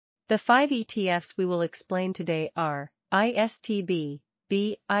The 5 ETFs we will explain today are ISTB,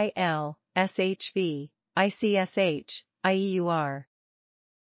 BIL, SHV, ICSH, IEUR.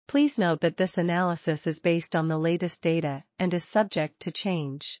 Please note that this analysis is based on the latest data and is subject to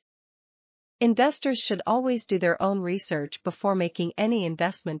change. Investors should always do their own research before making any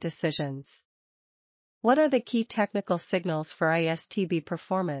investment decisions. What are the key technical signals for ISTB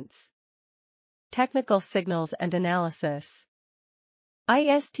performance? Technical signals and analysis.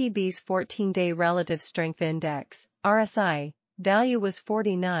 ISTB's 14-day Relative Strength Index, RSI, value was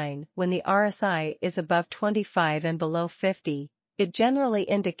 49. When the RSI is above 25 and below 50, it generally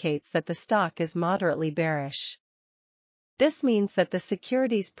indicates that the stock is moderately bearish. This means that the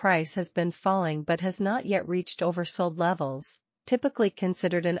security's price has been falling but has not yet reached oversold levels, typically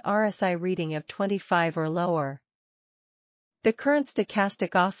considered an RSI reading of 25 or lower. The current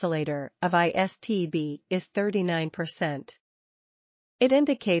stochastic oscillator of ISTB is 39%. It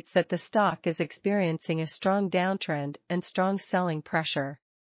indicates that the stock is experiencing a strong downtrend and strong selling pressure.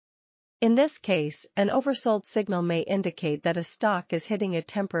 In this case, an oversold signal may indicate that a stock is hitting a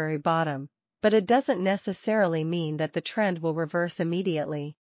temporary bottom, but it doesn't necessarily mean that the trend will reverse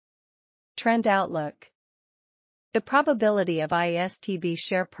immediately. Trend outlook. The probability of ISTB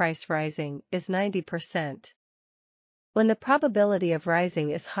share price rising is 90%. When the probability of rising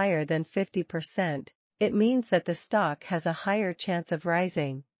is higher than 50%, it means that the stock has a higher chance of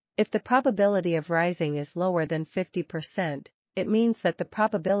rising. If the probability of rising is lower than 50%, it means that the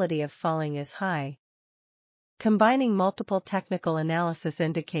probability of falling is high. Combining multiple technical analysis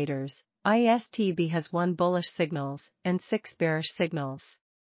indicators, ISTB has 1 bullish signals and 6 bearish signals.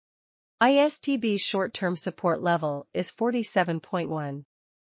 ISTB's short-term support level is 47.1.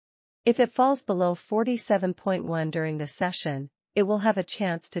 If it falls below 47.1 during the session, it will have a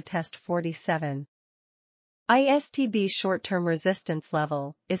chance to test 47. ISTB's short-term resistance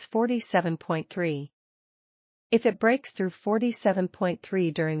level is 47.3. If it breaks through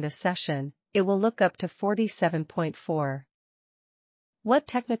 47.3 during the session, it will look up to 47.4. What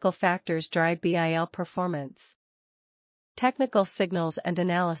technical factors drive BIL performance? Technical signals and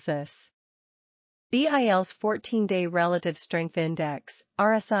analysis. BIL's 14-day Relative Strength Index,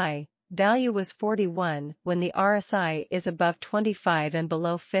 RSI, value was 41. When the RSI is above 25 and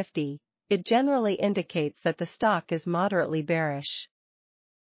below 50, it generally indicates that the stock is moderately bearish.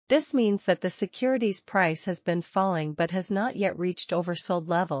 This means that the security's price has been falling but has not yet reached oversold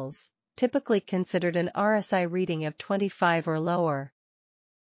levels, typically considered an RSI reading of 25 or lower.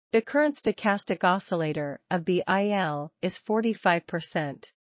 The current stochastic oscillator of BIL is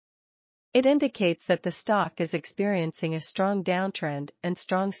 45%. It indicates that the stock is experiencing a strong downtrend and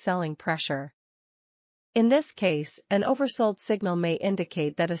strong selling pressure. In this case, an oversold signal may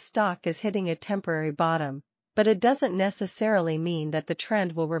indicate that a stock is hitting a temporary bottom, but it doesn't necessarily mean that the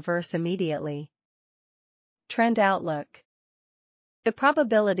trend will reverse immediately. Trend outlook. The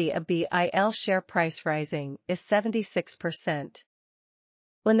probability of BIL share price rising is 76%.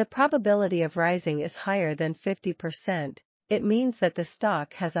 When the probability of rising is higher than 50%, it means that the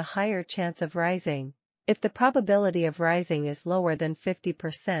stock has a higher chance of rising. If the probability of rising is lower than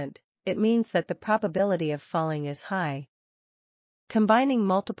 50%, it means that the probability of falling is high. Combining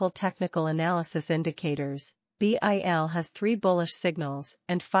multiple technical analysis indicators, BIL has 3 bullish signals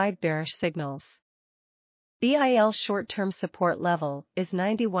and 5 bearish signals. BIL's short-term support level is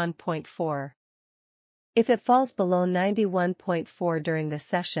 91.4. If it falls below 91.4 during the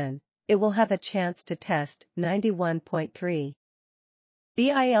session, it will have a chance to test 91.3.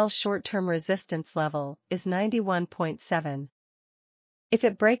 BIL's short-term resistance level is 91.7. If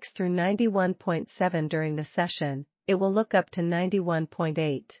it breaks through 91.7 during the session, it will look up to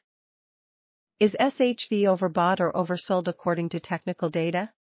 91.8. Is SHV overbought or oversold according to technical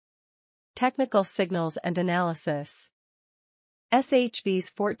data? Technical signals and analysis.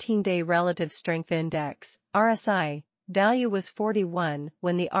 SHV's 14-day Relative Strength Index, RSI, value was 41.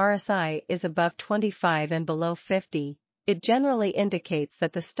 When the RSI is above 25 and below 50, it generally indicates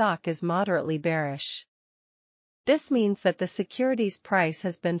that the stock is moderately bearish. This means that the security's price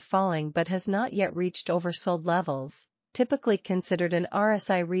has been falling but has not yet reached oversold levels, typically considered an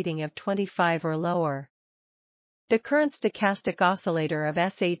RSI reading of 25 or lower. The current stochastic oscillator of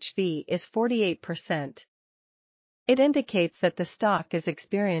SHV is 48%. It indicates that the stock is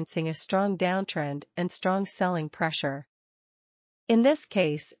experiencing a strong downtrend and strong selling pressure. In this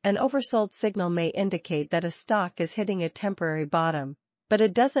case, an oversold signal may indicate that a stock is hitting a temporary bottom, but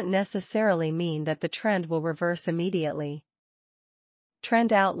it doesn't necessarily mean that the trend will reverse immediately.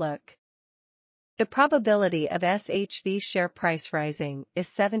 Trend outlook. The probability of SHV share price rising is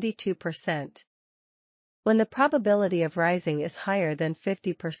 72%. When the probability of rising is higher than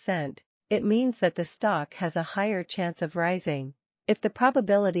 50%, it means that the stock has a higher chance of rising. If the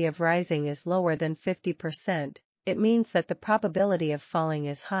probability of rising is lower than 50%, it means that the probability of falling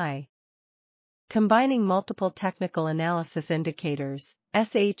is high. Combining multiple technical analysis indicators,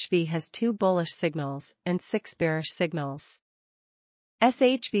 SHV has 2 bullish signals and 6 bearish signals.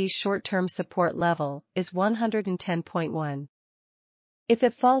 SHV's short-term support level is 110.1. If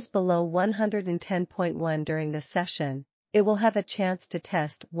it falls below 110.1 during the session, it will have a chance to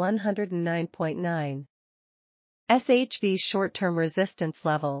test 109.9. SHV's short-term resistance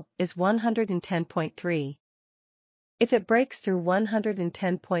level is 110.3. If it breaks through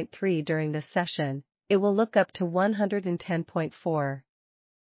 110.3 during the session, it will look up to 110.4.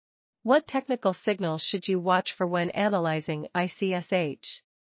 What technical signals should you watch for when analyzing ICSH?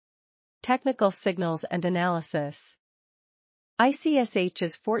 Technical signals and analysis.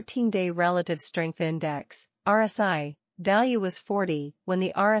 ICSH's 14-day Relative Strength Index, RSI, value is 40. When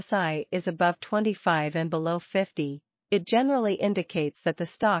the RSI is above 25 and below 50, it generally indicates that the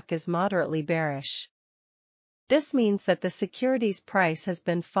stock is moderately bearish. This means that the security's price has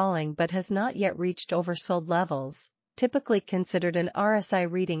been falling but has not yet reached oversold levels, typically considered an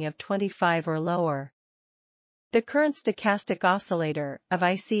RSI reading of 25 or lower. The current stochastic oscillator of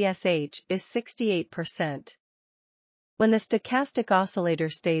ICSH is 68%. When the stochastic oscillator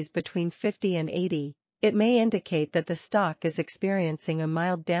stays between 50 and 80, it may indicate that the stock is experiencing a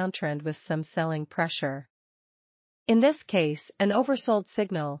mild downtrend with some selling pressure. In this case, an oversold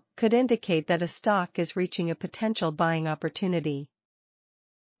signal could indicate that a stock is reaching a potential buying opportunity.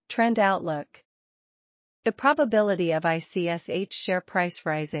 Trend outlook. The probability of ICSH share price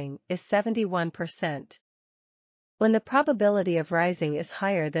rising is 71%. When the probability of rising is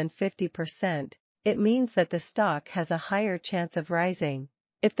higher than 50%, it means that the stock has a higher chance of rising.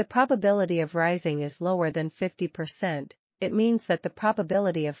 If the probability of rising is lower than 50%, it means that the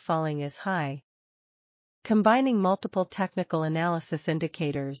probability of falling is high. Combining multiple technical analysis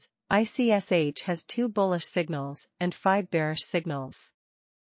indicators, ICSH has 2 bullish signals and 5 bearish signals.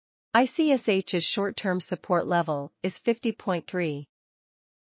 ICSH's short-term support level is 50.3.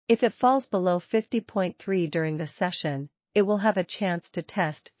 If it falls below 50.3 during the session, it will have a chance to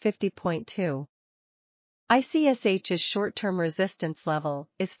test 50.2. ICSH's short-term resistance level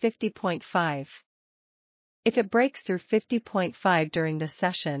is 50.5. If it breaks through 50.5 during the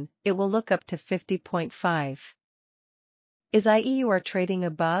session, it will look up to 50.5. Is IEUR trading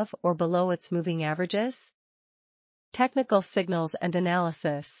above or below its moving averages? Technical signals and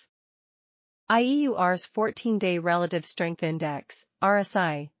analysis. IEUR's 14-day Relative Strength Index,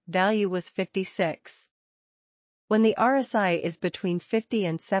 RSI, value was 56. When the RSI is between 50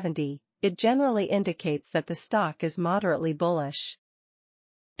 and 70, it generally indicates that the stock is moderately bullish.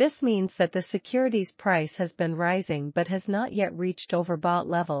 This means that the security's price has been rising but has not yet reached overbought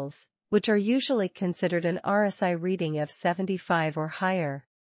levels, which are usually considered an RSI reading of 75 or higher.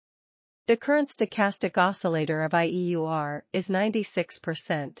 The current stochastic oscillator of IEUR is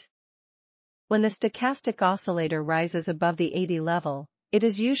 96%. When the stochastic oscillator rises above the 80 level, it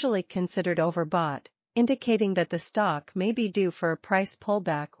is usually considered overbought, indicating that the stock may be due for a price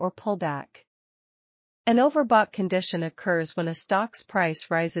pullback or pullback. An overbought condition occurs when a stock's price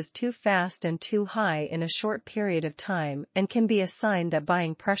rises too fast and too high in a short period of time and can be a sign that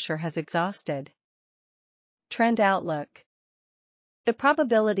buying pressure has exhausted. Trend outlook. The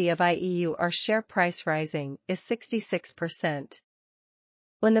probability of IEUR share price rising is 66%.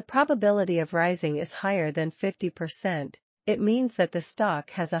 When the probability of rising is higher than 50%, it means that the stock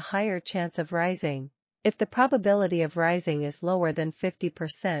has a higher chance of rising. If the probability of rising is lower than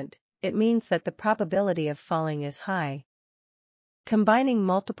 50%, it means that the probability of falling is high. Combining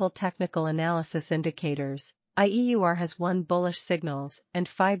multiple technical analysis indicators, IEUR has 1 bullish signals and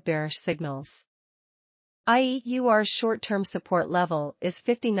 5 bearish signals. IEUR's short-term support level is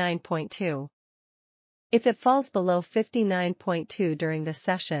 59.2. If it falls below 59.2 during the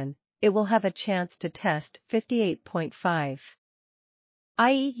session, it will have a chance to test 58.5.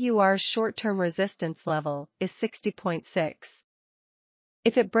 IEUR's short-term resistance level is 60.6.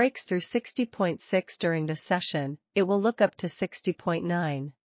 If it breaks through 60.6 during the session, it will look up to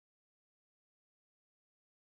 60.9.